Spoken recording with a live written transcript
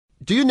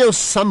do you know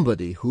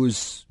somebody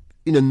who's,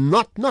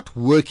 not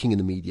working in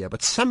the media,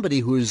 but somebody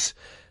who's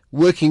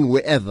working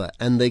wherever,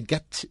 and they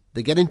get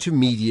into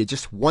media,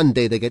 just one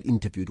day they get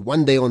interviewed,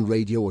 one day on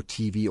radio or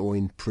TV or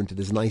in print, and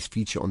there's a nice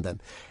feature on them,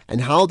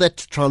 and how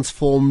that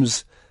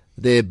transforms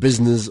their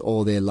business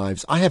or their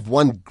lives. I have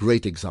one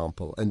great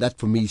example, and that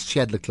for me is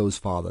Chad Leclau's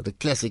father, the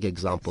classic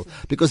example,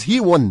 because he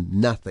won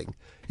nothing.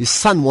 His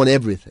son won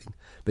everything.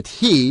 But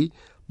he,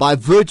 by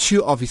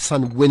virtue of his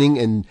son winning,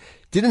 and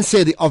didn't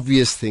say the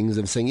obvious things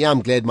of saying,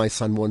 I'm glad my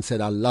son won,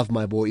 said, I love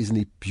my boy, isn't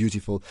he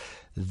beautiful?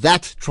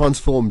 That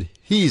transformed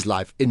his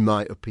life, in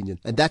my opinion.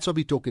 And that's what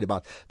we're talking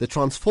about, the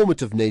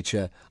transformative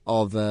nature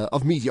of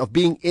media, of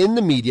being in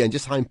the media, and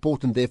just how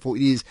important, therefore,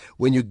 it is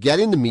when you get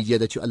in the media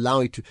that you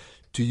allow it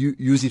to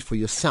use it for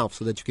yourself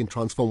so that you can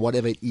transform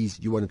whatever it is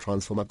you want to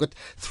transform. I've got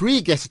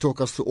three guests to talk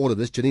us through all of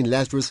this. Janine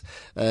Lazarus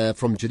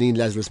from Janine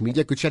Lazarus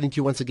Media. Good chatting to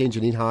you once again,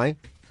 Janine. Hi.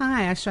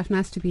 Hi, Ashraf.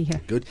 Nice to be here.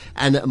 Good.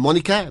 And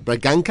Monica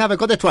Braganca. Have I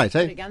got that right?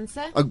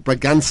 Braganza. Oh,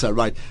 Braganza,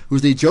 right.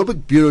 Who's the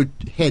Joburg Bureau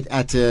head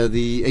at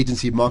the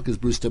agency Marcus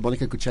Brewster.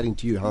 Monica, good chatting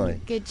to you.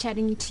 Hi. Good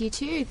chatting to you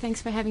too.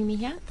 Thanks for having me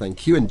here.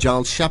 Thank you. And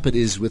Giles Shepard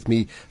is with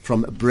me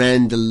from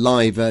Brand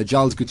Live.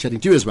 Giles, good chatting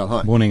to you as well.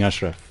 Hi. Morning,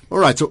 Ashraf. All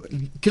right. So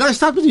can I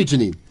start with you,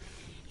 Janine?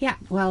 Yeah,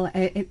 well,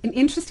 an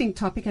interesting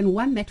topic, and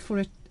one that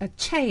for a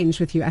change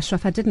with you,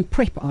 Ashraf, I didn't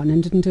prep on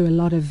and didn't do a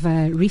lot of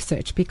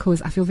research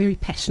because I feel very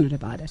passionate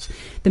about it.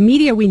 The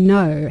media, we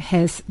know,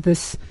 has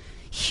this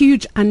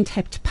huge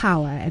untapped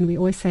power, and we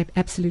always say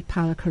absolute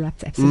power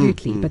corrupts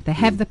absolutely, but they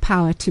have the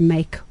power to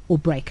make or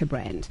break a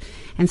brand.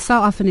 And so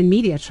often in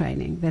media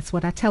training, that's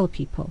what I tell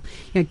people.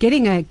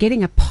 Getting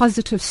a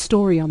positive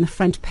story on the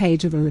front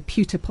page of a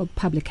reputable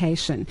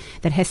publication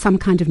that has some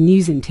kind of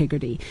news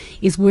integrity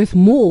is worth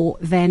more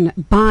than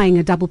buying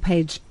a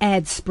double-page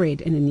ad spread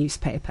in a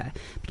newspaper.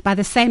 But by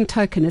the same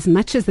token, as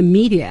much as the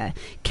media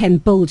can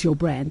build your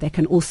brand, they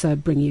can also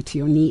bring you to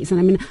your knees.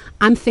 And I mean,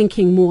 I'm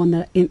thinking more on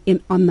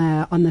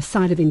the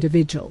side of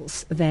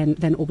individuals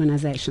than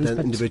organizations. Than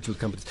individual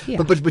companies.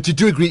 Yeah. But you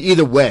do agree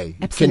either way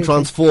Absolutely. can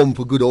transform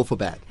for good or for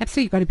bad.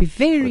 Absolutely, you've got to be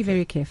very,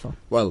 very careful.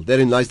 Well,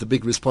 therein lies the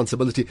big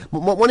responsibility.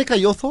 Monica,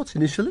 your thoughts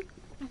initially?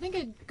 I think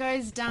it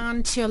goes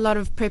down to a lot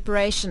of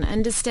preparation,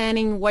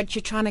 understanding what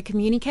you're trying to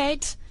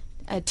communicate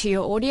to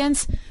your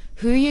audience,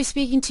 who you're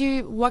speaking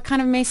to, what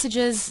kind of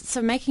messages.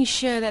 So making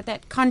sure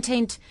that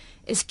content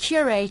is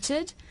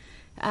curated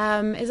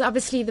is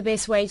obviously the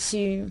best way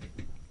to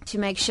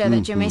make sure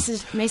that your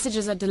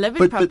messages are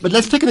delivered properly. But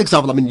let's take an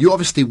example. I mean, you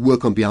obviously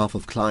work on behalf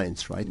of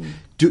clients, right?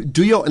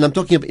 Do you, and I'm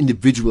talking of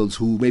individuals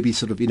who maybe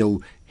sort of,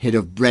 head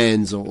of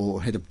brands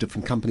or head of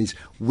different companies,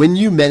 when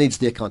you manage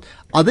their account,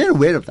 are they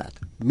aware of that?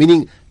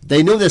 Meaning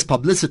they know there's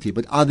publicity,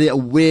 but are they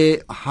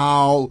aware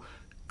how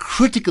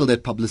critical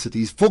that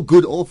publicity is, for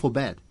good or for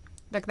bad?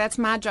 Look, that's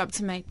my job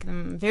to make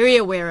them very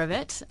aware of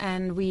it,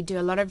 and we do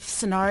a lot of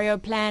scenario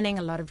planning,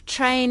 a lot of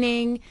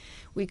training.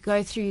 We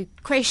go through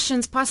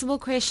questions, possible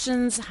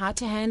questions, how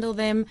to handle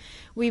them.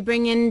 We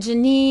bring in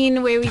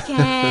Janine where we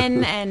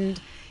can, and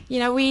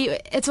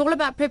it's all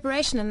about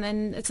preparation. And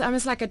then it's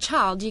almost like a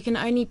child; you can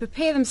only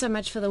prepare them so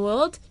much for the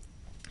world,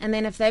 and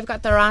then if they've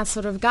got the right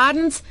sort of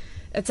guidance,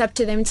 it's up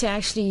to them to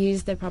actually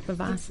use their proper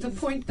vices. The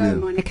point, though,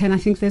 Monica, and I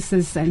think this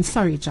is, and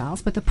sorry,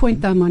 Giles, but the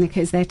point, though,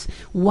 Monica, is that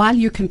while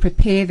you can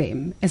prepare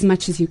them as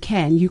much as you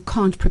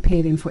can't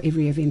prepare them for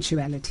every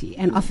eventuality.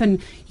 And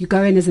often you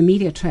go in as a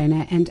media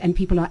trainer and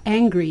people are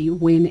angry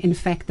when, in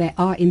fact, they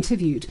are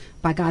interviewed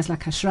by guys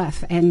like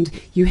Ashraf, and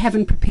you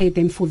haven't prepared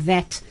them for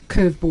that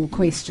curveball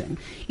question.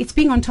 It's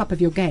being on top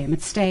of your game.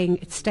 It's staying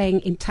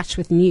in touch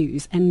with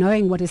news and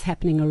knowing what is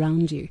happening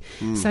around you.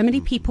 So many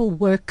people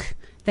work...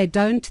 They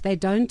don't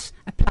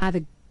apply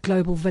the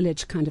global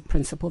village kind of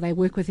principle. They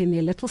work within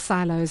their little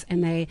silos,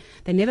 and they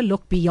never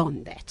look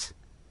beyond that.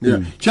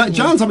 Yeah.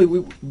 Giles, I mean,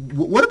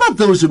 what about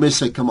those who may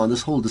say, come on,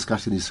 this whole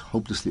discussion is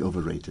hopelessly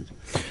overrated?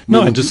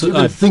 No,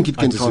 I think it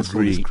can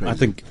transform.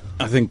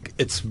 I think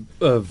it's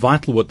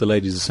vital what the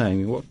ladies are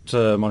saying. What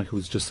Monica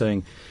was just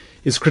saying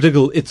is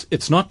critical.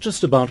 It's not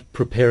just about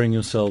preparing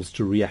yourselves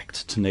to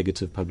react to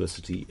negative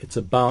publicity. It's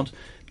about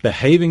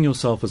behaving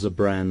yourself as a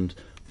brand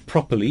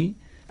properly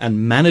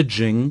and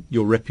managing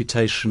your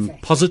reputation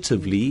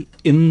positively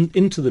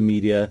into the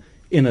media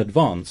in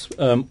advance.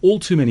 All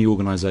too many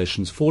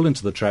organizations fall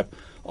into the trap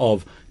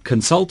of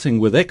consulting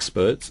with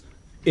experts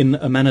in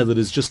a manner that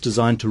is just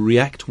designed to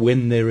react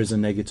when there is a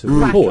negative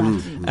report.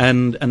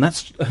 And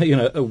that's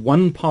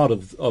one part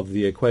of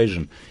the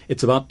equation.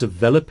 It's about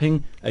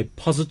developing a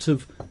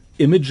positive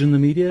image in the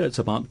media. It's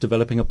about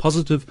developing a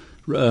positive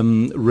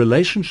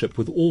relationship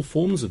with all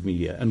forms of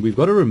media. And we've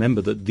got to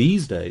remember that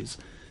these days,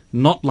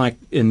 not like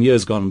in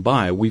years gone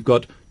by, we've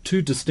got two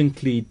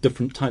distinctly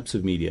different types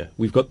of media.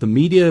 We've got the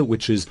media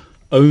which is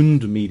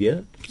owned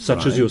media,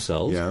 such as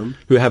yourselves,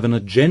 who have an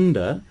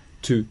agenda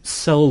to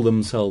sell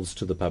themselves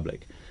to the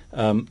public.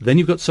 Then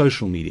you've got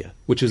social media,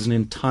 which is an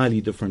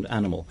entirely different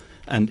animal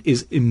and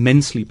is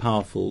immensely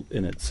powerful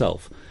in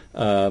itself.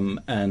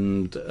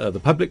 and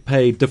the public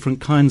pay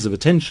different kinds of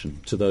attention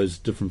to those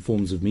different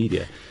forms of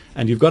media.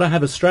 And you've got to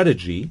have a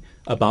strategy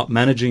about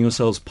managing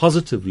yourselves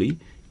positively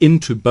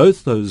into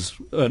both those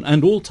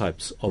and all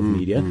types of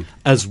media,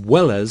 as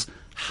well as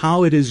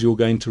how it is you're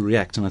going to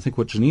react. And I think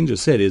what Janine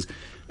just said is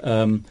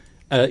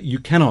you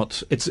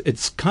cannot,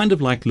 it's kind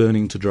of like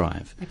learning to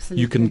drive.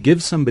 Absolutely. You can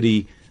give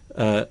somebody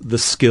the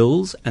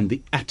skills and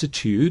the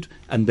attitude,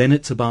 and then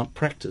it's about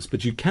practice.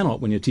 But you cannot,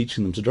 when you're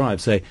teaching them to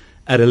drive, say,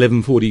 at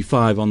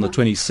 11:45 on the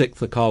 26th,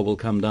 the car will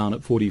come down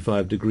at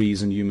 45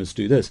 degrees and you must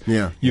do this.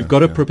 You've got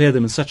to prepare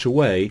them in such a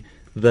way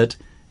that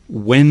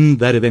when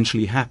that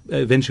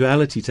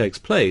eventuality takes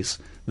place,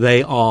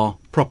 they are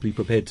properly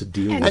prepared to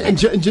deal with it. And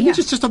Janine,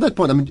 just on that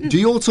point, I mean, do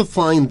you also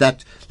find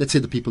that, let's say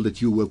the people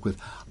that you work with,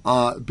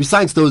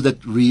 besides those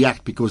that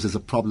react because there's a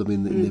problem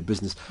in their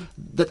business,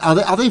 that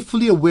are they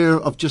fully aware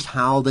of just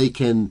how they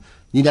can,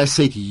 need I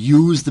say, to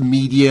use the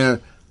media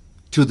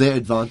to their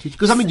advantage?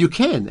 Because, I mean, you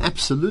can,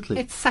 absolutely.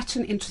 It's such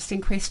an interesting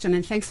question,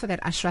 and thanks for that,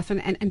 Ashraf.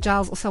 And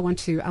Giles, also I want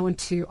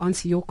to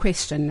answer your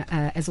question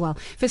as well.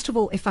 First of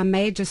all, if I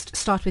may just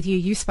start with you,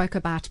 you spoke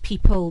about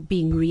people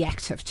being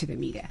reactive to the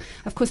media.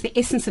 Of course, the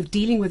essence of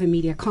dealing with the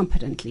media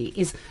competently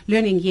is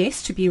learning,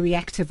 yes, to be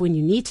reactive when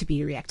you need to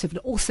be reactive,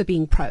 but also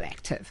being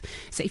proactive.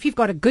 So if you've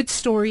got a good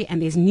story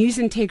and there's news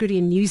integrity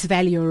and news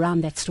value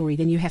around that story,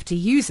 then you have to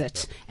use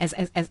it as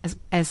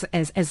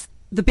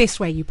the best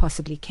way you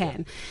possibly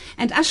can.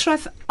 And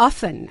Ashraf,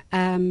 often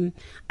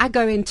I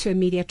go into a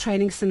media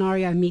training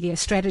scenario, media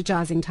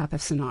strategizing type of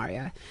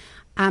scenario.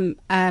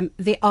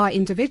 There are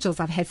individuals,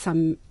 I've had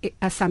some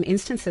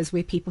instances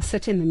where people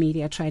sit in the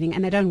media training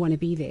and they don't want to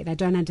be there. They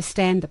don't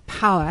understand the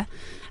power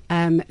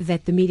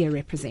that the media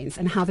represents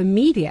and how the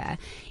media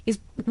is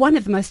one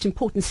of the most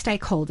important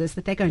stakeholders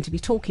that they're going to be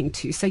talking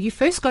to. So you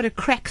first got to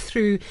crack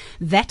through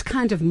that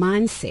kind of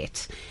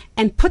mindset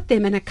and put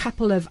them in a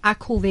couple of, I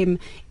call them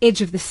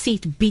edge of the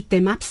seat, beat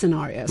them up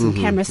scenarios on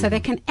camera, so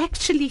they can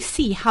actually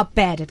see how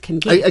bad it can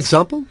get.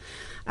 Example?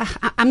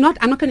 I'm not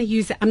going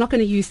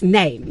to use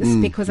names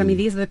because I mean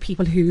these are the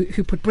people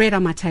who put bread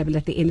on my table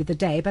at the end of the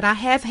day. But I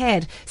have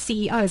had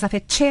CEOs, I've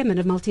had chairmen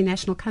of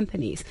multinational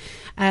companies,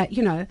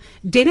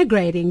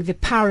 denigrating the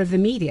power of the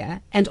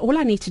media. And all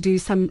I need to do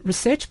is some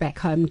research back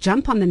home,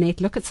 jump on the net,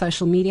 look at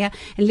social media,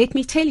 and let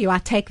me tell you, I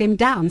take them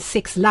down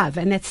 6 love,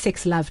 and that's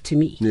 6 love to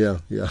me. Yeah.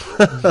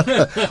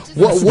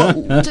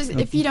 Just,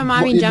 if you don't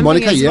mind me jumping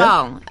Monica, as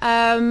well,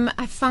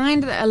 I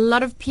find that a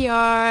lot of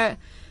PR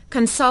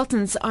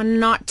consultants are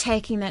not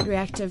taking that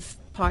reactive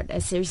part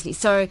as seriously.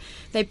 So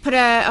they put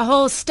a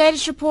whole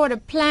status report, a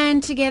plan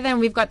together,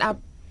 and we've got our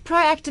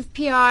proactive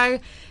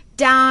PR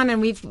down,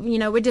 and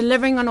we're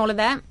delivering on all of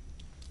that.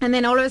 And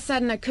then all of a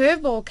sudden a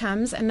curveball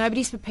comes and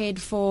nobody's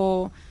prepared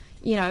for,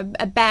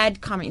 a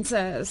bad comment.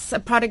 So a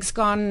product's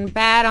gone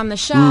bad on the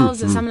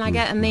shelves or something like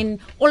that, and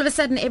then all of a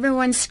sudden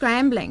everyone's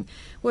scrambling.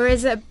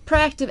 Whereas a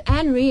proactive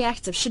and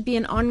reactive should be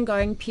an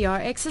ongoing PR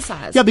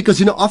exercise. Yeah,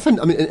 because, often,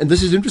 I mean, and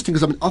this is interesting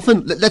because, I mean,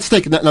 often, let's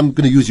take, and I'm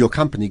going to use your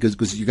company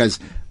because you guys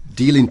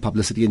deal in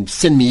publicity and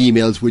send me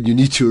emails when you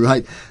need to,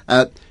 right?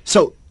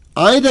 So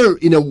either,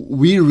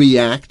 we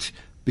react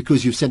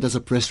because you've sent us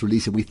a press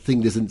release and we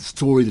think there's a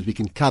story that we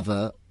can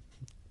cover,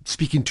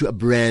 speaking to a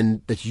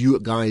brand that you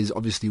guys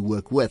obviously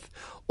work with.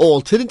 Or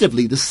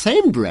alternatively, the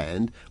same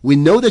brand, we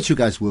know that you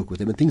guys work with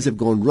them and things have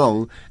gone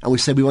wrong, and we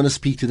say we want to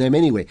speak to them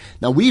anyway.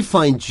 Now, we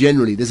find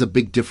generally there's a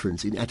big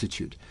difference in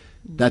attitude.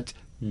 That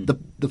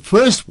the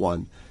first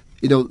one,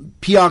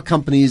 PR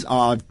companies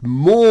are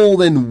more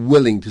than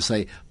willing to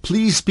say,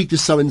 please speak to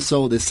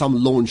so-and-so, there's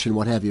some launch and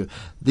what have you.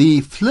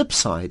 The flip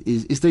side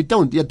is they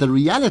don't. Yet the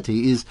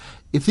reality is,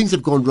 if things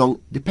have gone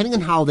wrong, depending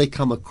on how they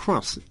come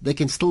across, they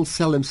can still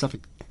sell themselves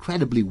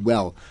incredibly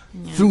well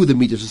through the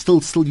media, so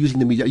still using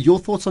the media. Your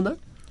thoughts on that?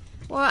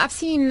 Well, I've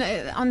seen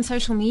on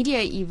social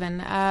media even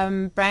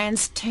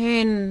brands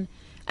turn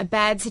a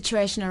bad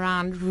situation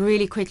around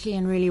really quickly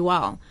and really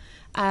well.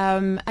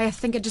 I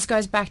think it just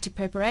goes back to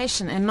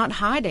preparation and not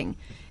hiding.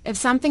 If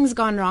something's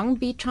gone wrong,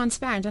 be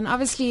transparent. And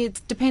obviously it's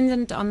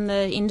dependent on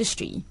the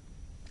industry.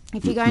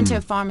 If you go into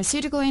a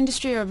pharmaceutical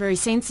industry or a very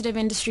sensitive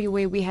industry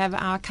where we have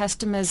our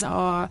customers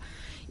are,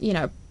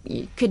 you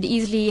could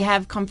easily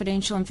have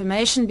confidential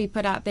information be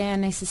put out there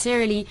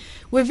unnecessarily.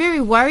 We're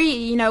very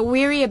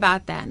wary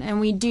about that,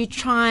 and we do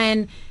try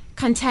and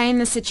contain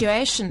the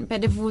situation.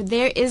 But if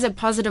there is a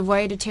positive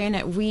way to turn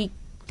it, we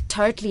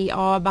totally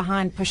are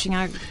behind pushing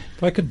out.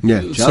 If I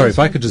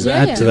could just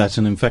add to that,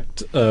 and in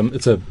fact,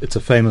 it's a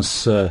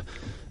famous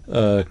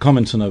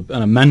comment and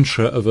a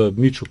mantra of a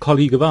mutual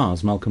colleague of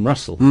ours, Malcolm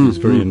Russell, who's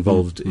very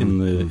involved in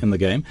the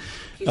game,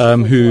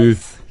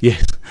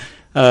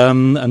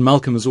 and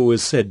Malcolm has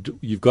always said,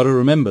 you've got to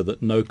remember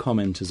that no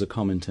comment is a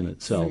comment in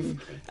itself.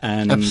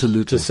 And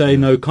absolutely. To say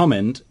no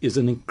comment is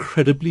an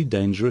incredibly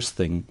dangerous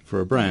thing for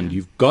a brand.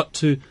 You've got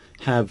to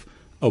have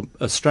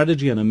a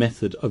strategy and a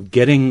method of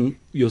getting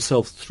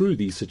yourself through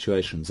these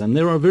situations. And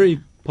there are very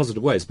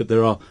positive ways, but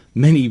there are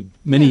many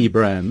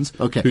brands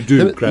who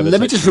do gravitate.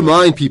 Let me just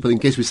remind people, in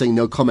case we're saying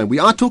no comment, we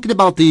are talking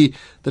about the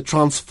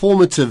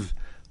transformative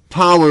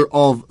power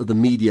of the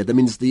media. That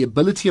means the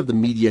ability of the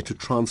media to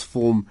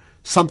transform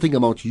something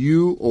about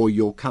you or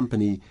your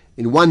company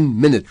in 1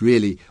 minute,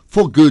 really,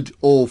 for good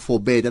or for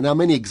bad. And there are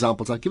many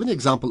examples. I've given an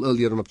example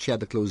earlier on of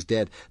Chad the Closed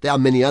Dead. There are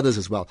many others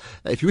as well.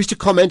 If you wish to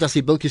comment, I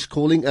see Bilkish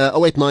calling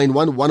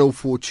 0891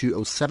 104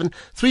 207,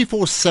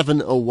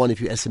 34701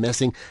 if you're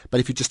SMSing, but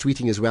if you're just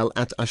tweeting as well,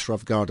 at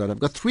Ashraf Garda. And I've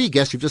got three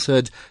guests. You've just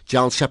heard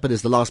Giles Shepard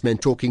is the last man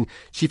talking,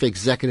 Chief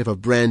Executive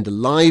of Brand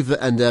Live.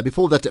 And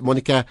before that,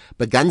 Monica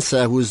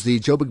Bagansa, who's the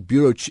Joburg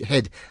Bureau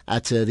head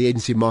at the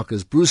agency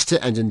Marcus Brewster,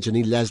 and then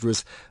Janine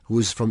Lazarus,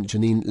 who's from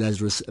Janine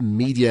Lazarus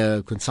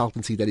Media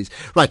Consultancy, that is.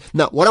 Right,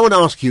 now, what I want to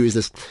ask you is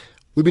this.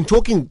 We've been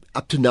talking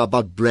up to now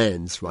about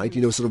brands, right?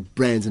 You know, sort of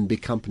brands and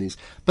big companies.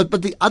 But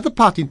the other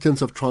part in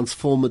terms of the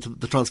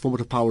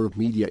transformative power of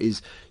media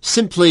is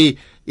simply,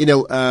 you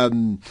know, a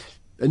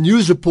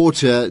news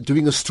reporter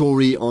doing a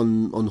story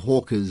on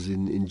hawkers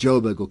in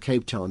Joburg or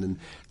Cape Town,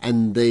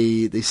 and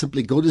they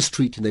simply go to the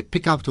street and they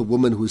pick up a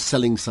woman who's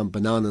selling some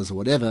bananas or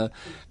whatever,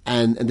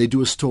 and they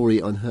do a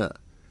story on her.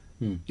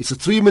 It's a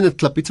 3-minute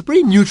clip. It's a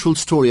pretty neutral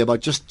story about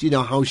just, you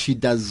know, how she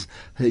earns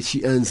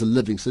a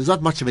living. So there's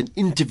not much of an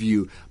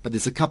interview, but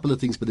there's a couple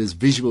of things, but there's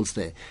visuals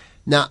there.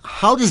 Now,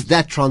 how does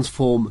that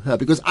transform her?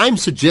 Because I'm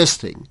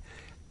suggesting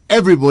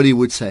everybody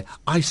would say,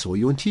 I saw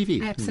you on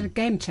TV. Absolute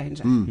game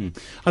changer.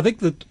 I think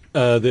that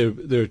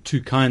there are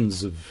two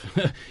kinds of,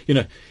 you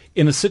know,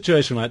 in a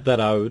situation like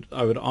that, I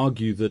would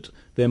argue that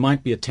there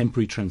might be a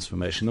temporary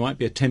transformation. There might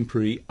be a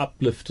temporary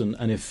uplift and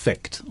an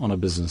effect on a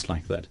business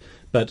like that.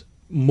 But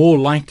more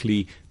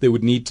likely, there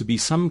would need to be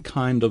some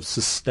kind of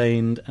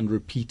sustained and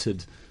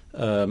repeated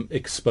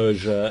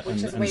exposure and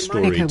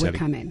storytelling. Monica would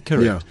come in.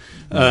 Correct.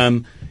 Yeah.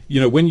 You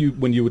know, when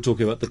you were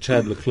talking about the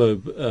Chad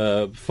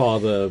Leclerc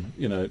father,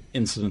 you know,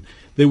 incident,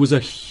 there was a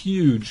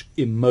huge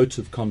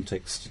emotive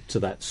context to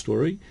that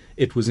story.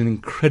 It was an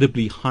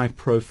incredibly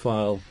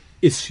high-profile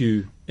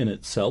issue in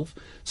itself,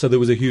 so there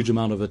was a huge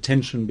amount of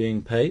attention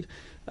being paid,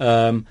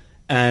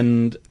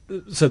 and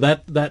so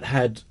that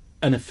had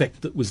an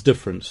effect that was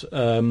different.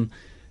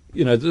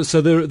 You know,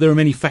 so there are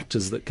many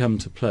factors that come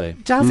to play.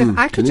 Giles, if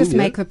I could just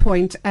make the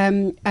point,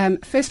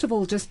 first of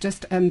all,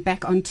 just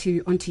back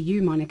onto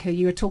you, Monica.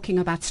 You were talking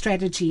about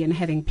strategy and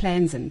having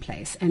plans in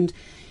place, and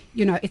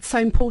you know, it's so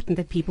important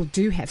that people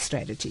do have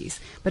strategies,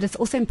 but it's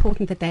also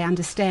important that they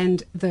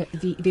understand the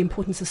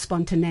importance of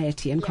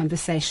spontaneity and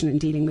conversation in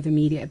dealing with the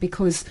media,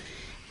 because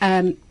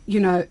you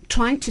know,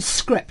 trying to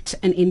script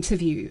an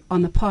interview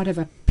on the part of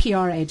a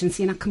PR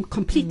agency, and I can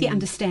completely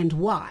understand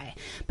why,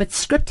 but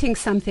scripting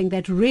something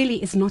that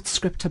really is not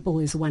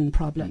scriptable is one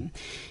problem.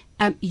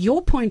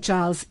 Your point,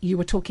 Giles, you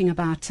were talking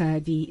about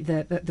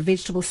the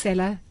vegetable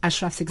seller,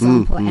 Ashraf's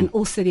example, and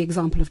also the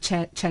example of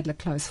Chad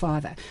Leclerc's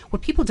father.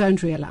 What people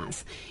don't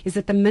realize is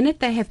that the minute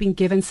they have been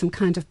given some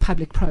kind of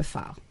public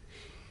profile,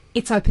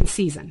 it's open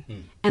season.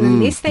 And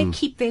unless they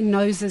keep their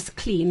noses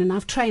clean, and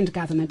I've trained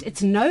government,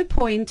 it's no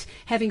point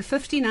having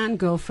 59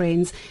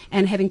 girlfriends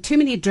and having too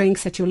many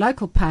drinks at your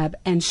local pub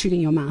and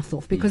shooting your mouth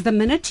off. Because the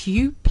minute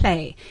you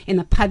play in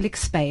the public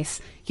space,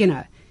 you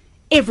know,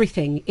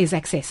 everything is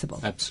accessible.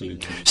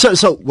 Absolutely.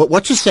 So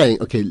what you're saying,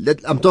 okay,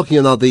 I'm talking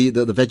about the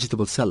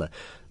vegetable seller.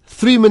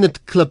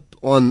 3-minute clip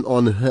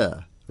on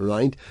her,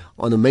 right,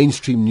 on a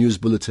mainstream news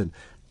bulletin,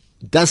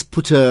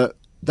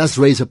 does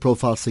raise her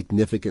profile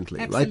significantly,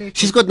 Absolutely. right?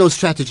 She's got no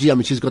strategy. I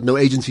mean, she's got no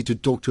agency to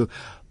talk to.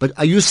 But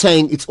are you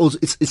saying it's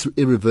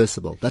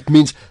irreversible? That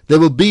means there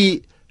will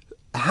be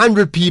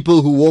 100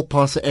 people who walk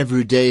past her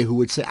every day who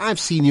would say, I've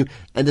seen you,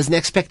 and there's an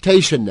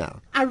expectation now.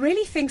 I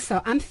really think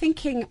so. I'm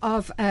thinking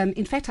of,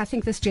 in fact, I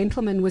think this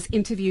gentleman was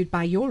interviewed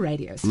by your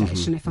radio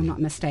station, if I'm not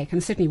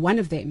mistaken, certainly one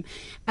of them.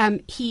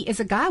 He is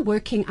a guy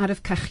working out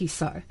of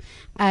Kagiso.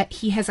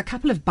 He has a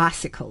couple of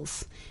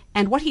bicycles,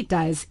 and what he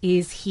does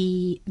is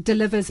he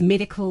delivers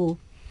medical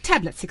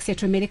tablets,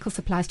 etc., medical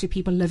supplies to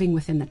people living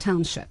within the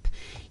township.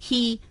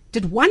 He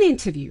did one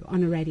interview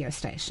on a radio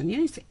station.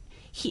 You know,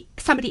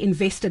 somebody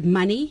invested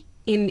money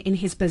in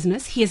his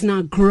business. He has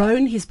now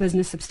grown his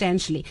business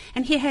substantially,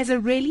 and he has a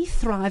really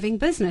thriving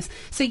business.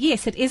 So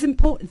yes, it is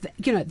important,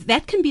 you know,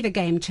 that can be the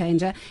game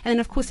changer. And then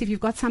of course, if you've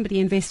got somebody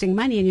investing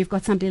money and you've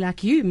got somebody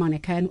like you,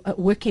 Monica, and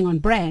working on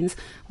brands,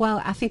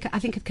 well, I think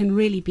it can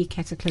really be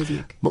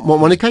cataclysmic.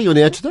 Monica, you want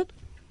to add to that?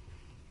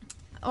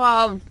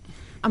 Well,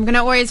 I'm going to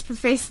always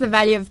profess the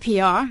value of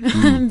PR,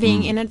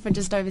 being in it for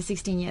just over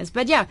 16 years.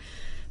 But yeah,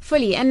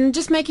 fully. And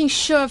just making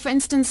sure, for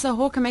instance, a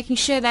hawker, making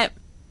sure that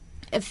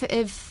if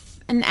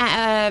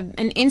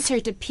an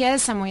insert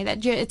appears somewhere,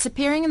 that it's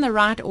appearing in the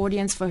right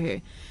audience for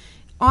her.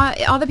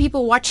 Are the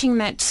people watching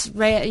that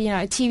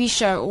TV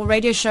show or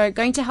radio show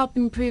going to help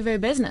improve her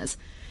business?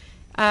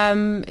 Who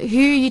are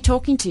you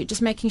talking to?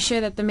 Just making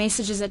sure that the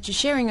messages that you're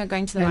sharing are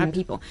going to the right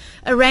people.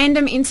 A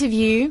random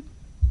interview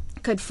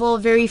could fall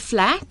very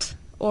flat,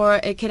 or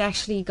it could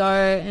actually go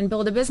and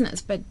build a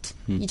business. But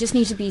you just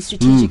need to be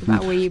strategic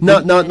about where you.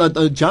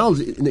 No,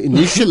 Giles.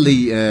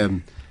 Initially,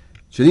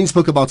 Janine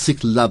spoke about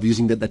sixth love,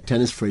 using that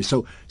tennis phrase.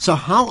 So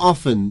how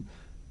often?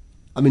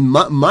 I mean,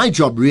 my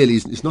job really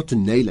is not to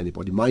nail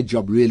anybody. My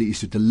job really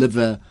is to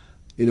deliver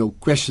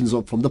questions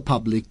from the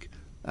public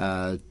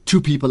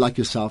to people like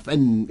yourself,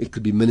 and it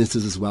could be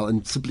ministers as well,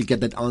 and simply get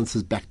that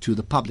answers back to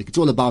the public. It's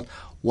all about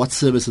what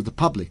services the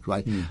public,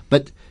 right?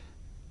 But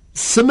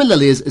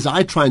similarly, as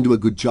I try and do a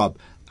good job,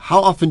 how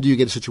often do you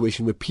get a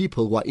situation where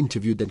people who are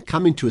interviewed then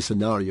come into a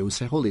scenario and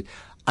say, hold it,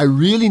 I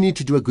really need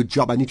to do a good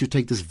job. I need to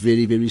take this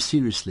very, very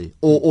seriously.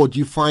 Or do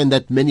you find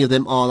that many of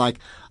them are like,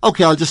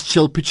 okay, I'll just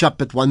chill, pitch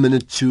up at 1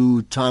 minute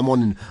to time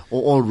on,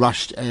 or all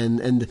rushed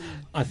and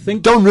I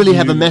think don't really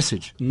have a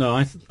message? No,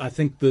 I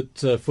think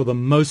that for the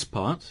most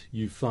part,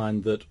 you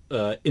find that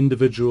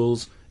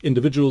individuals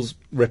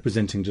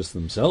representing just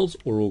themselves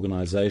or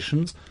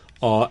organizations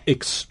are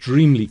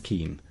extremely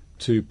keen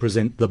to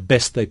present the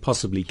best they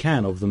possibly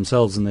can of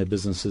themselves and their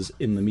businesses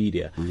in the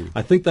media.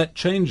 I think that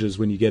changes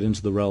when you get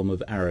into the realm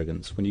of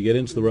arrogance, when you get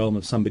into the realm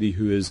of somebody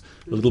who is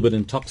a little bit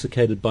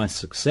intoxicated by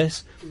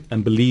success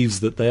and believes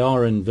that they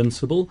are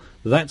invincible.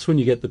 That's when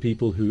you get the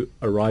people who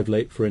arrive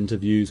late for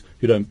interviews,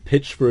 who don't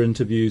pitch for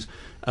interviews,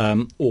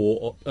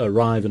 or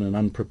arrive in an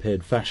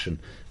unprepared fashion.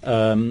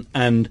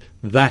 And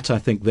that, I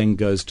think, then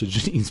goes to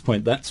Janine's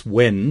point. That's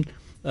when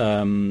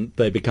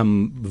they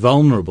become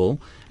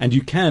vulnerable, and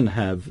you can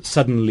have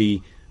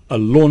suddenly a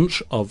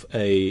launch of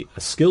a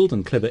skilled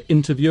and clever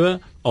interviewer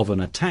of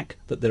an attack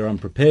that they're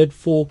unprepared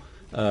for,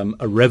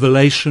 a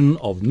revelation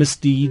of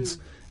misdeeds,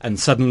 and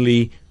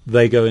suddenly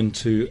they go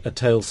into a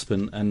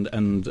tailspin,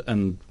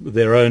 and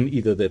their own,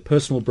 either their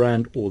personal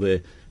brand or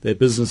their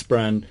business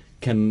brand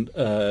can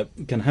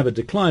have a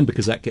decline,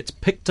 because that gets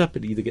picked up.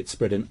 It either gets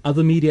spread in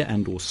other media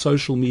and or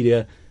social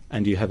media,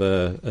 and you have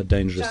a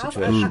dangerous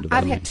situation.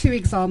 I've had two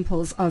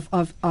examples of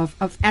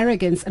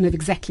arrogance and of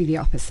exactly the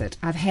opposite.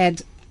 I've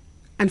had,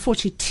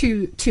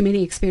 unfortunately, too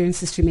many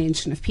experiences to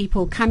mention of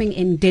people coming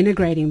in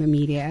denigrating the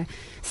media,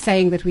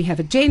 saying that we have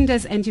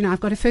agendas, and I've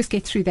got to first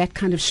get through that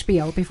kind of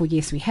spiel before,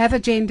 yes, we have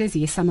agendas,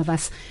 yes, some of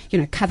us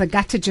cover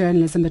gutter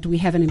journalism, but we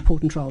have an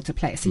important role to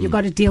play. So you've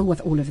got to deal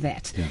with all of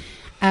that. Yeah.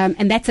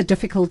 And that's a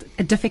difficult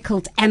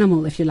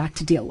animal, if you like,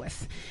 to deal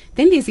with.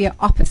 Then there's the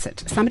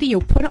opposite. Somebody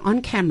you'll put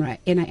on camera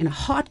in a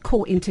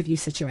hardcore interview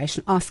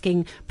situation,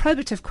 asking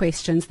probative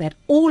questions that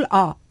all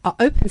are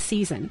open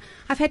season.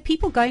 I've had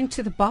people going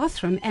to the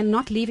bathroom and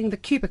not leaving the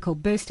cubicle,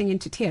 bursting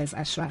into tears,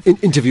 Ashraf.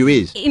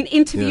 Interviewees?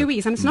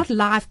 Interviewees. And it's not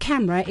live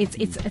camera,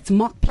 it's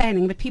mock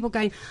planning, but people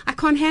going, I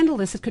can't handle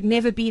this, it could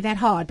never be that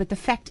hard. But the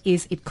fact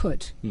is, it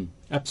could.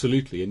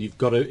 Absolutely. And you've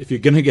got to, if you're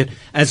going to get,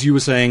 as you were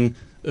saying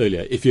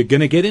earlier, if you're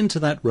going to get into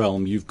that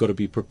realm, you've got to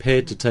be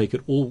prepared to take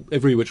it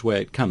every which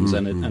way it comes,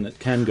 and it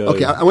can go.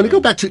 Okay, I want to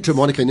go back to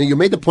Monica. You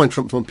made the point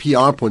from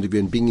PR point of view,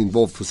 and being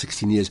involved for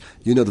 16 years,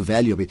 you know the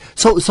value of it.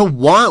 So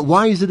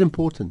why is it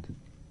important?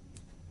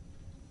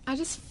 I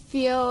just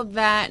feel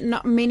that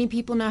not many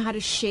people know how to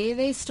share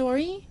their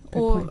story,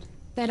 or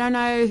they don't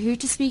know who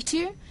to speak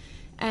to,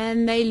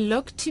 and they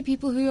look to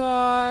people who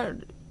are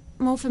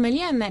more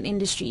familiar in that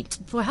industry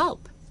for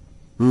help.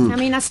 I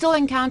mean, I still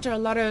encounter a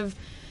lot of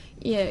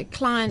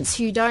clients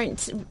who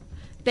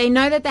they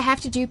know that they have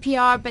to do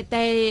PR, but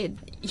they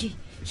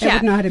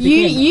wouldn't know how to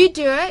begin. You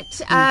do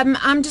it.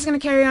 I'm just going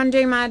to carry on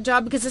doing my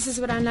job because this is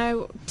what I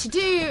know to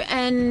do,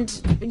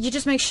 and you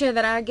just make sure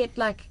that I get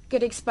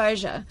good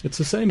exposure. It's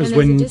the same as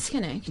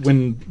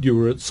when you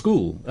were at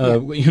school.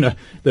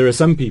 There are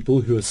some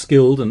people who are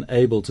skilled and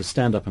able to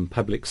stand up and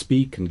public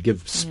speak and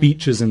give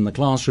speeches in the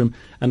classroom,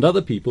 and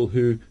other people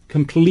who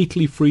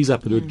completely freeze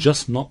up and are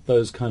just not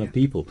those kind of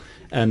people.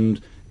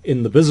 And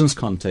in the business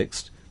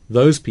context,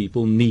 those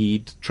people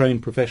need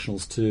trained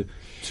professionals to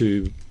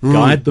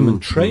guide them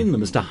and train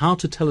them as to how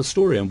to tell a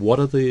story and what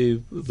are the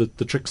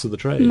tricks of the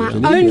trade.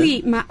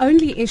 My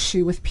only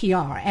issue with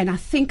PR, and I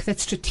think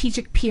that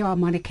strategic PR,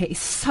 Monica, is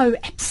so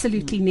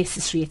absolutely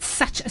necessary. It's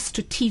such a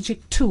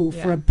strategic tool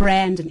for a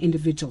brand and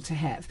individual to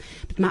have.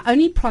 But my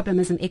only problem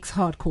as an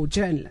ex-hardcore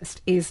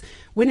journalist is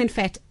when, in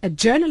fact, a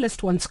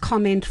journalist wants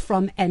comment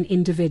from an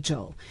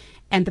individual,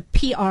 and the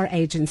PR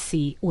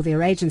agency or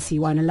their agency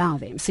won't allow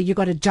them. So you've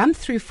got to jump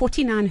through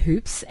 49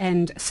 hoops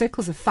and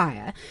circles of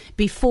fire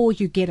before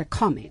you get a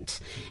comment.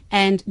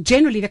 And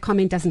generally the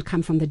comment doesn't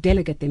come from the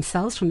delegate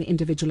themselves, from the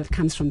individual, it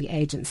comes from the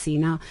agency.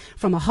 Now,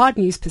 from a hard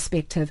news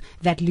perspective,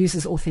 that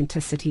loses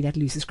authenticity, that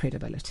loses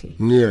credibility.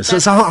 Yeah. So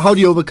how do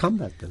you overcome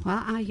that then?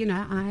 Well,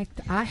 I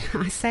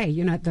say,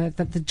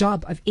 the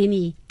job of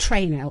any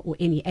trainer or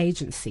any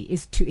agency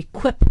is to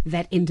equip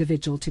that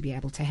individual to be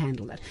able to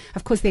handle it.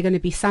 Of course, there are going to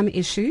be some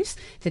issues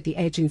that the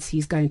agency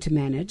is going to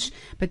manage,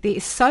 but there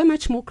is so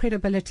much more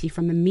credibility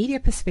from a media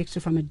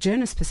perspective, from a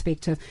journalist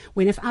perspective,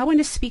 when if I want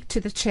to speak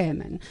to the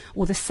chairman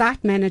or the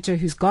site manager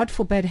who's, God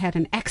forbid, had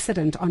an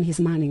accident on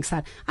his mining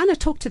site, I'm going to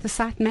talk to the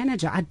site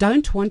manager. I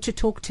don't want to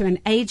talk to an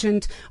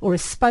agent or a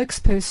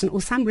spokesperson or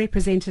some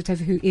representative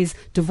who is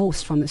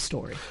divorced from the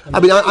story. I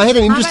mean, I had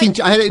an interesting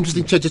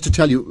chat, just to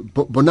tell you.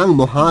 Bonang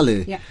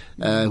Mohale,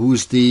 who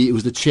was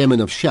the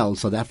chairman of Shell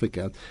South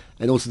Africa,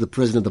 and also the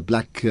president of the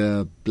Black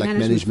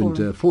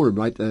Management Forum,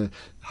 right?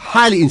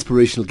 Highly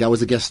inspirational guy.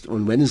 Was a guest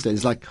on Wednesday.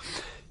 It's like,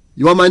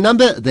 You want my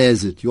number?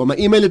 There's it. You want my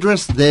email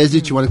address? There's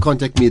it. You want to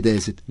contact me?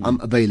 There's it. I'm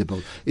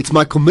available. It's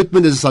my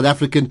commitment as a South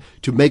African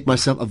to make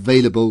myself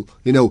available,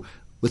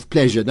 with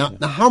pleasure. Now,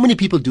 how many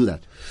people do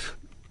that?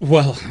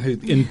 Well,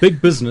 in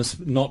big business,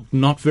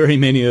 not very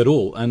many at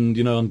all. And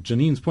on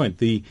Janine's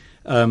point,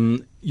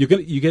 you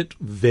get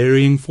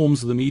varying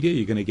forms of the media.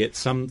 You're going to get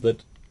some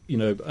that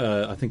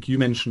I think you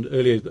mentioned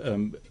earlier,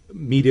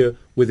 media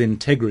with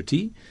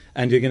integrity,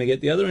 and you're going to get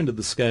the other end of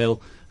the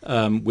scale,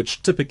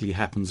 which typically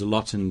happens a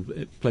lot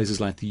in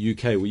places like the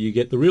UK, where you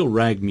get the real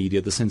rag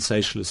media, the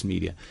sensationalist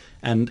media,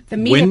 and the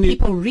media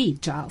people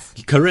read, Giles.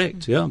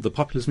 Correct, yeah, the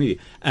populist media,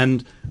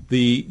 and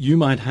you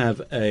might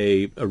have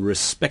a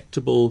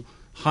respectable,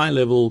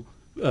 high-level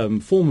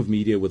form of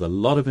media with a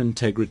lot of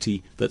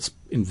integrity that's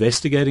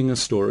investigating a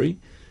story,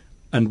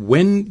 and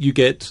when you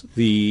get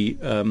the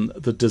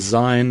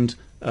designed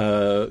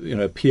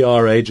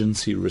PR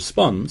agency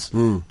response,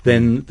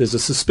 then there's a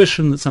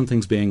suspicion that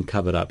something's being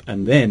covered up.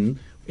 And then,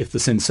 if the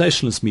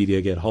sensationalist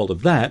media get hold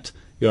of that,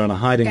 you're on a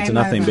hiding Game to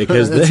nothing over.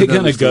 because they're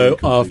going to go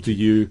after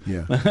you.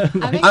 Yeah.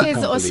 I think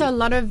there's also a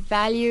lot of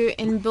value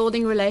in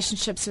building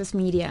relationships with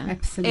media.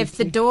 Absolutely. If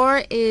the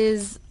door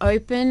is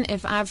open,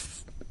 if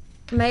I've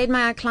made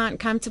my client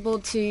comfortable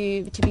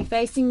to be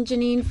facing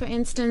Janine, for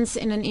instance,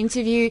 in an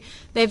interview,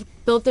 they've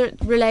built their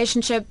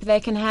relationship, they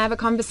can have a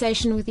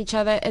conversation with each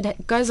other,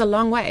 it goes a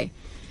long way.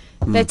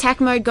 The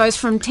attack mode goes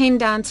from 10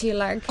 down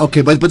to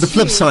Okay, but the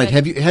flip 2, side,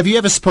 have you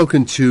ever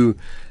spoken to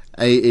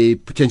a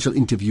potential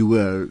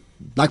interviewer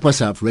like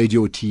myself,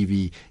 radio or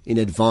TV, in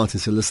advance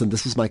and said, listen,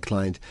 this is my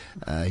client,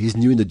 he's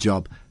new in the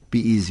job, be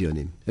easy on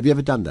him? Have you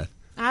ever done that?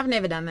 I've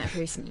never done that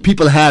personally.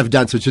 People have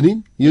done so.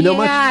 Janine, you know Yeah,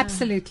 much?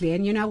 absolutely.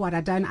 And you know what?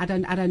 I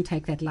don't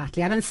take that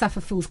lightly. I don't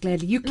suffer fools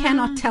gladly. You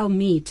cannot tell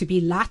me to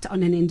be light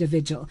on an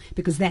individual,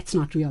 because that's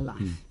not real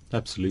life.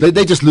 Absolutely.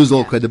 They just lose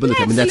all credibility.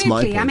 Yeah, I mean, that's my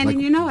absolutely. point. I mean,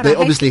 you know what, they're I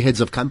hate- obviously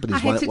heads of companies. I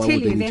hate to why tell would they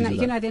you, need to then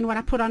do that? then what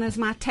I put on is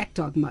my attack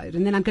dog mode,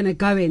 and then I'm going to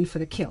go in for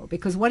the kill.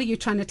 Because what are you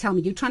trying to tell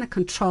me? You're trying to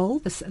control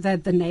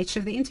the nature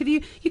of the interview.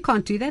 You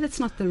can't do that.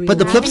 It's not the real. But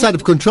the life. flip side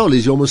of control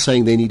is you're almost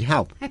saying they need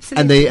help,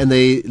 Absolutely. and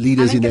they I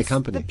leaders think in their it's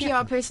company. the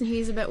PR person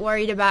who's a bit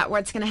worried about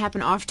what's going to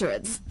happen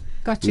afterwards.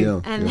 Got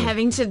you. Yeah. And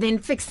having to then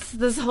fix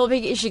this whole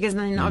big issue, because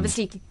then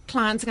obviously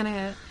clients are going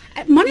to...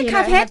 Monica,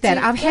 I've had that.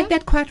 have to- I've had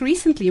that quite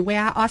recently, where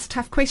I asked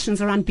tough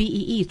questions around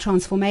BEE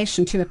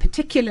transformation to a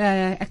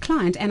particular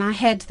client, and I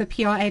had the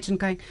PR agent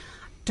going,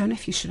 don't know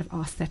if you should have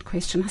asked that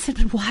question. I said,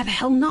 but why the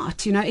hell not?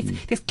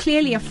 There's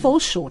clearly a fall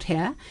short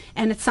here,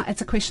 and it's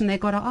a question they've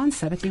got to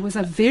answer. But there was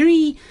a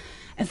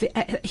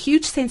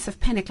huge sense of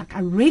panic, like,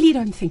 I really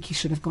don't think you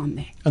should have gone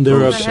there. And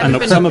there are They haven't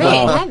been some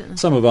prepared.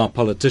 some of our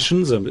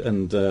politicians, and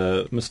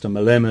Mr.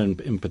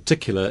 Malema in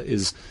particular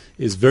is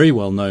very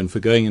well known for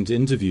going into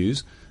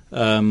interviews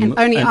And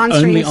only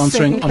answering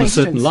certain on a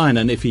certain questions. line,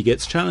 and if he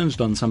gets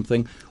challenged on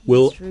something,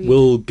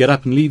 will get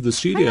up and leave the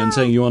studio and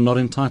saying, you are not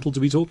entitled to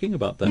be talking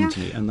about that to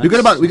me. And We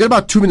got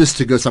about 2 minutes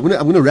to go, so I'm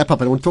going to wrap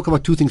up, and I want to talk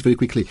about two things very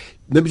quickly.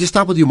 Let me just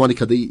start with you,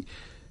 Monica.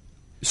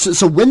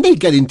 So when they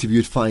get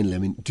interviewed finally, I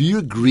mean, do you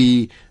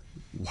agree,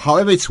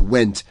 however it's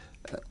went,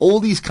 all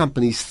these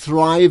companies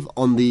thrive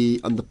on the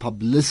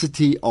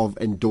publicity of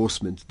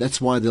endorsement. That's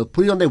why they'll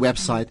put it on their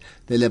website.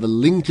 They'll have a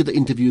link to the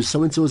interview.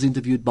 So-and-so was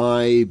interviewed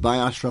by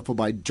Ashraf or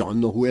by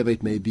John or whoever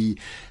it may be,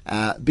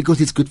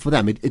 because it's good for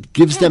them. It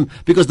gives them,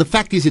 because the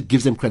fact is it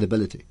gives them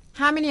credibility.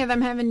 How many of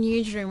them have a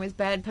newsroom with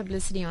bad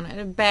publicity on it,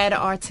 a bad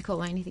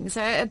article or anything?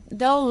 So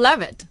they'll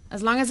love it.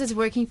 As long as it's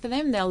working for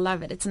them, they'll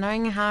love it. It's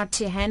knowing how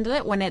to handle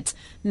it when it's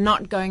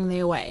not going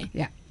their way.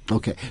 Yeah.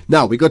 Okay.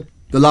 Now, we got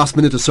the last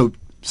minute or so.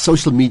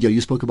 Social media,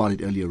 you spoke about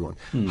it earlier on.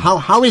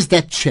 How has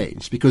that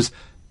changed? Because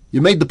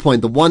you made the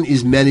point, the one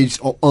is managed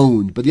or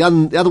owned, but the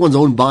other one's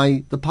owned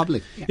by the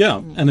public.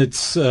 Yeah, and it's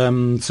so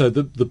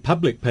the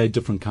public pay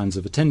different kinds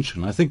of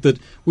attention. I think that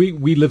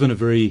we live in a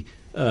very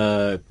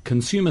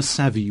consumer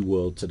savvy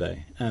world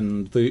today,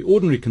 and the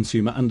ordinary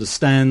consumer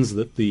understands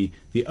that the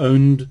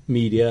owned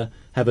media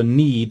have a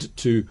need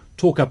to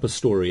talk up a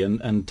story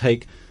and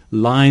take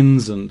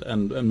lines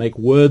and make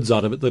words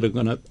out of it that are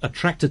going to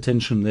attract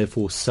attention,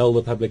 therefore sell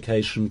the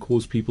publication,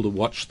 cause people to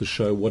watch the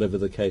show, whatever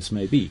the case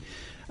may be.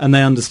 And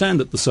they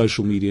understand that the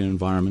social media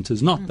environment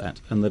is not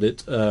that, and that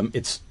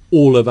it's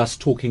all of us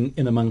talking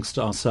in amongst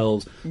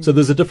ourselves. So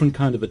there's a different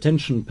kind of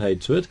attention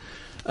paid to it.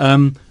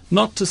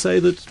 Not to say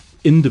that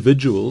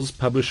individuals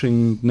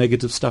publishing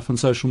negative stuff on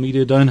social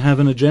media don't have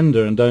an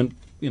agenda and don't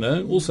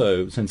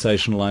also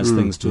sensationalize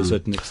things to a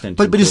certain extent.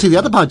 But you see, the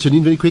other part,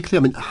 Janine, very quickly,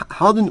 I mean,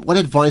 what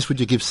advice would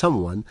you give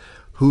someone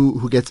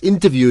who gets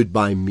interviewed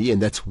by me,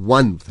 and that's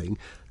one thing,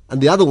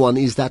 and the other one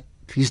is that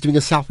he's doing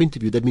a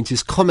self-interview. That means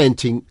he's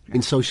commenting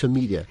in social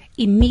media.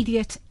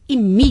 Immediate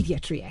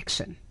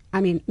reaction. I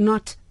mean,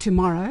 not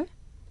tomorrow,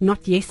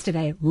 not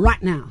yesterday,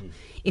 right now.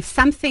 If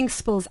something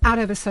spills out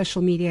over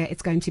social media,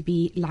 it's going to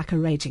be like a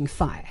raging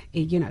fire.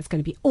 It's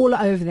going to be all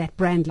over that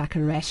brand like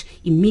a rash.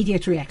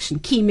 Immediate reaction,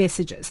 key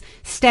messages.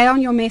 Stay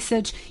on your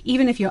message,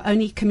 even if you're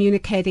only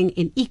communicating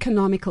in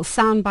economical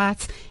sound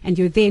bites, and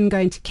you're then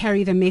going to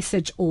carry the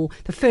message or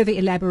the further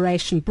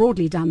elaboration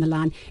broadly down the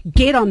line.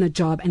 Get on the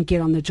job, and get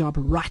on the job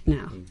right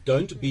now.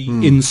 Don't be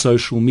in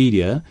social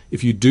media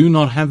if you do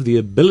not have the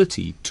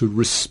ability to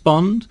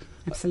respond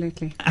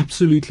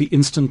absolutely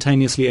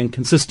instantaneously and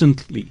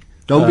consistently.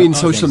 Don't be in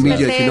social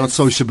media if you're not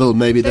sociable.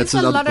 Maybe that's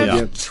there's another a lot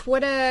point. of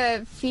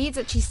Twitter feeds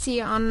that you see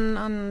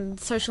on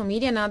social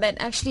media now that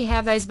actually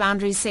have those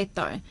boundaries set,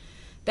 though.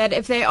 That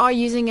if they are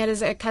using it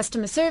as a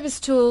customer service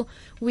tool,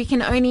 we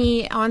can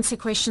only answer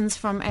questions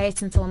from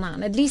 8 until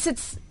 9. At least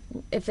it's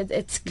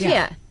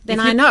clear, then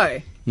I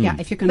know. Yeah,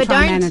 if you can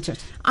try and manage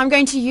it. I'm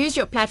going to use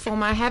your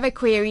platform. I have a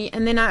query,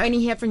 and then I only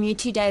hear from you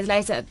 2 days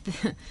later.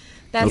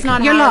 That's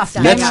not how it's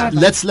done.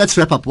 Let's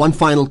wrap up. One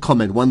final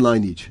comment, one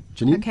line each.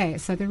 Janine? Okay,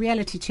 so the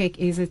reality check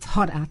is it's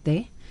hot out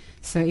there.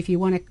 So if you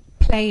want to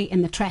play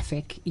in the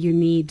traffic, you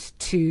need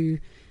to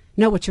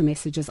know what your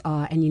messages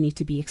are, and you need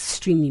to be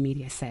extremely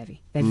media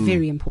savvy. They're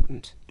very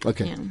important.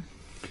 Okay. Yeah.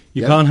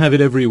 You can't have it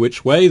every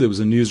which way. There was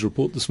a news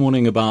report this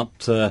morning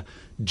about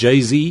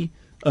Jay-Z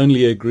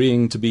only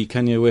agreeing to be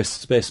Kanye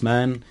West's best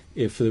man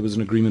if there was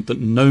an agreement that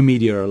no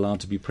media are allowed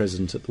to be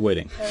present at the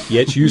wedding.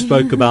 Yet you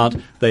spoke about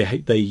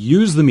they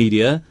use the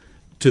media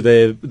to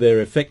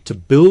their effect to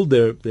build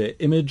their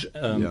image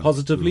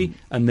positively,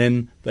 and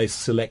then they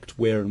select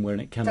where and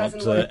it cannot,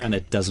 and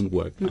it doesn't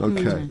work.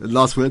 Okay.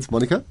 Last words,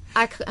 Monica?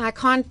 I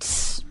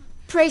can't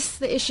press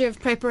the issue of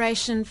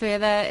preparation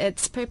further.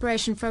 It's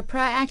preparation for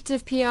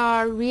proactive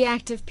PR,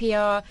 reactive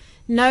PR.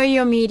 Know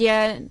your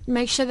media.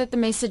 Make sure that the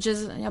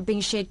messages are being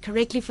shared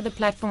correctly for the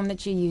platform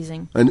that you're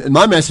using. And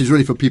my message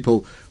really for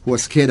people who are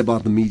scared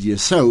about the media.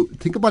 So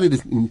think about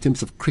it in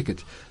terms of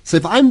cricket. So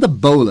if I'm the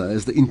bowler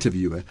as the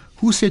interviewer,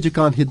 who said you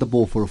can't hit the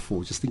ball for a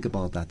 4? Just think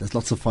about that. There's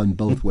lots of fun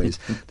both ways.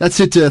 That's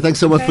it. Thanks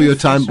so much for your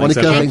time.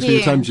 Monica, thanks for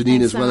your time.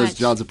 Janine, as well as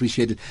Giles,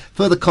 appreciate it.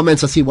 Further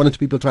comments, I see one or two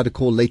people try to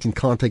call late and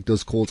can't take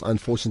those calls,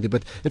 unfortunately.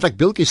 But in fact,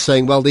 Bilk is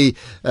saying, well,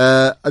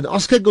 an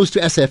Oscar goes to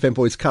SFM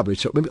for its coverage.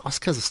 So maybe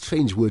Oscar's a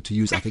strange word to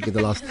use, I think, in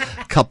the last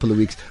couple of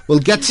weeks. We'll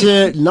get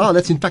to,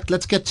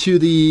 let's get to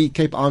the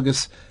Cape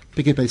Argus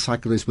Pick and Pay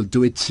cycle race. We'll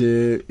do it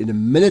in a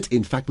minute.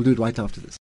 In fact, we'll do it right after this.